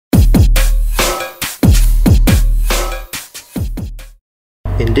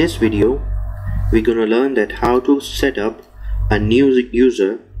In this video, we're going to learn that how to set up a new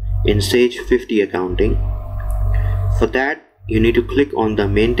user in Sage 50 Accounting. For that, you need to click on the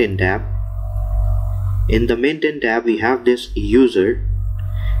Maintain tab. In the Maintain tab, we have this user,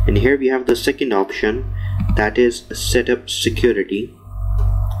 and here we have the second option, that is Setup Security.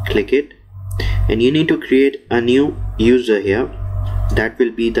 Click it, and you need to create a new user here. That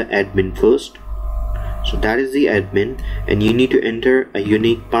will be the admin first. So that is the admin, and you need to enter a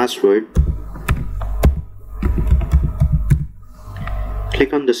unique password.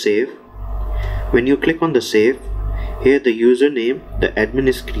 Click on the save. When you click on the save, here the username, the admin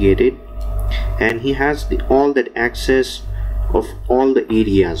is created, and he has all that access of all the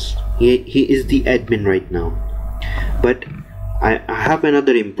areas. He is the admin right now, but I have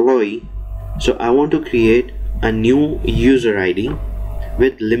another employee, so I want to create a new user ID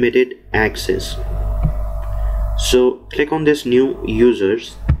with limited access. So click on this new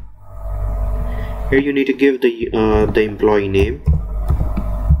users. Here you need to give the employee name,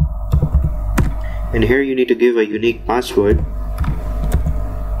 and here you need to give a unique password.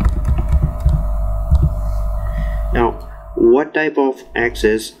 Now, what type of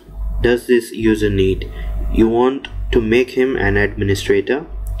access does this user need? You want to make him an administrator,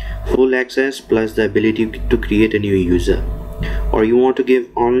 full access plus the ability to create a new user, or you want to give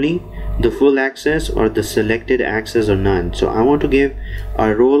only the full access or the selected access or none. So I want to give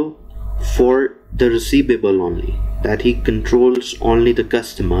a role for the receivable only, that he controls only the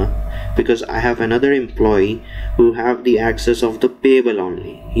customer, because I have another employee who have the access of the payable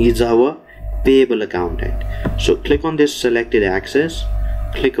only. He is our payable accountant. So click on this selected access,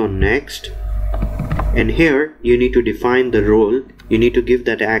 click on next, and here you need to define the role. You need to give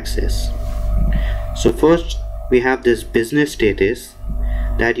that access. So first we have this business status,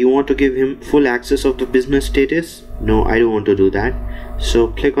 that you want to give him full access of the business status. No, I don't want to do that. So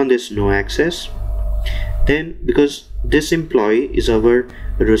click on this no access. Then, because this employee is our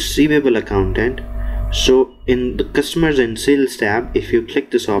receivable accountant, so in the customers and sales tab, if you click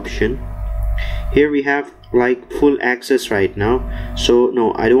this option, here we have like full access right now. So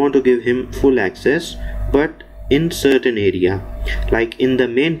no, I don't want to give him full access, but in certain area, like in the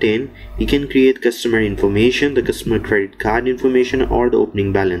maintain, he can create customer information, the customer credit card information, or the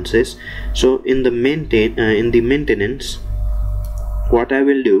opening balances. So in the maintain, in the maintenance, what I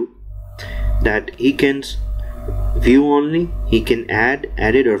will do, that he can view only, he can add,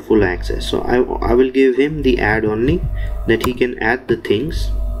 edit, or full access. So I will give him the add only, that he can add the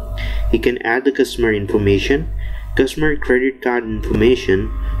things, he can add the customer information, customer credit card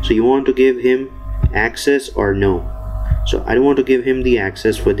information. So you want to give him access or no. So I don't want to give him the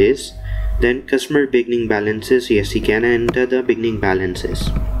access for this. Then customer beginning balances, yes, he can enter the beginning balances.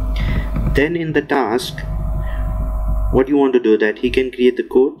 Then in the task, what you want to do, that he can create the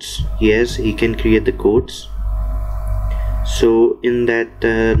codes. Yes, he can create the codes. So in that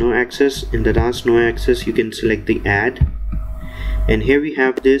no access, in the task no access, you can select the add, and here we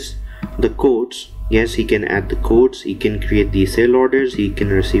have this, the codes. Yes, he can add the codes, he can create the sale orders, he can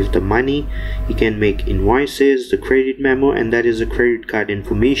receive the money, he can make invoices, the credit memo, and that is the credit card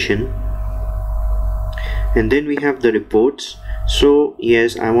information. And then we have the reports. So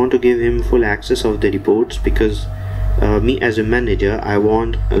yes, I want to give him full access of the reports, because me as a manager, I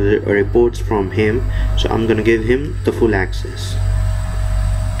want reports from him, so I'm gonna give him the full access.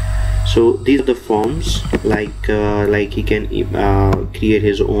 So these are the forms, like he can create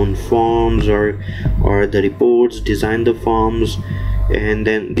his own forms, or the reports, design the forms, and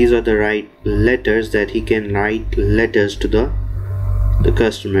then these are the right letters, that he can write letters to the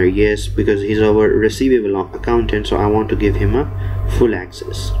customer. Yes, because he's our receivable accountant, so I want to give him a full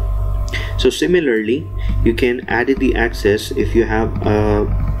access. So similarly, you can add the access if you have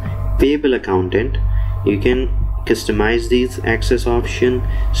a payable accountant. You can customize these access option.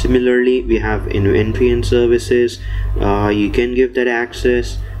 Similarly, we have inventory and services. You can give that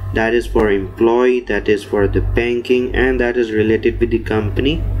access. That is for employee, that is for the banking, and that is related with the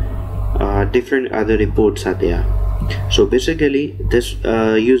company. Different other reports are there. So basically, this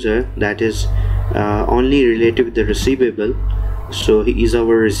user, that is only related with the receivable, so he is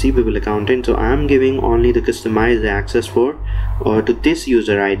our receivable accountant. So I am giving only the customized access for to this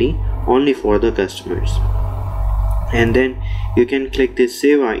user ID only for the customers. And then you can click this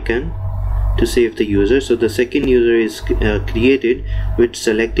save icon to save the user. So the second user is created with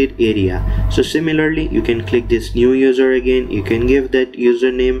selected area. So similarly, you can click this new user again, you can give that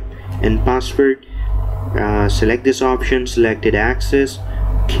username and password, select this option, selected access,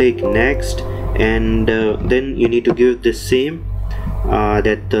 click next, and then you need to give the same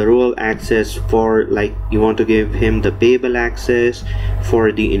that the role access for, like, you want to give him the payable access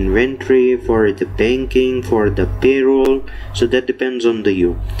for the inventory, for the banking, for the payroll. So that depends on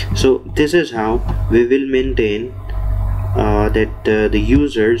you. So this is how we will maintain the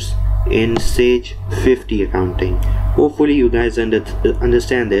users in Sage 50 accounting. Hopefully you guys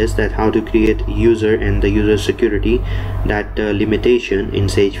understand this, that how to create user and the user security, that limitation in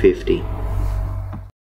Sage 50.